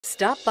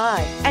Stop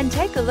by and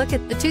take a look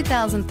at the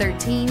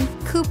 2013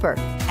 Cooper.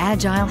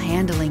 Agile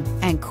handling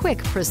and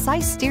quick,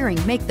 precise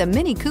steering make the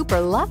Mini Cooper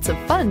lots of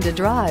fun to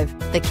drive.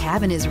 The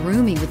cabin is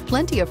roomy with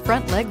plenty of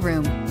front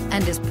legroom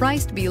and is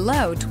priced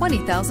below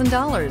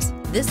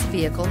 $20,000. This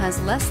vehicle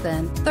has less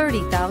than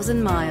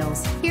 30,000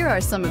 miles. Here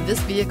are some of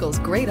this vehicle's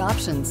great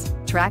options: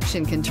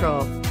 traction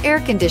control, air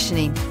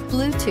conditioning,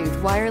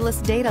 Bluetooth wireless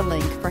data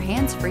link for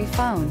hands-free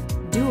phone,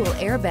 dual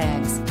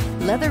airbags,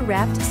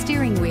 leather-wrapped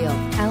steering wheel,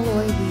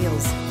 alloy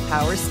wheels,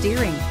 power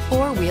steering,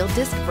 four-wheel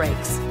disc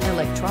brakes,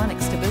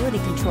 electronic stability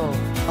control,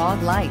 fog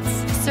lights.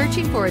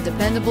 Searching for a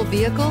dependable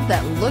vehicle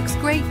that looks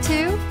great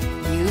too?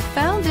 You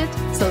found it,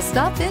 so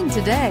stop in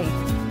today.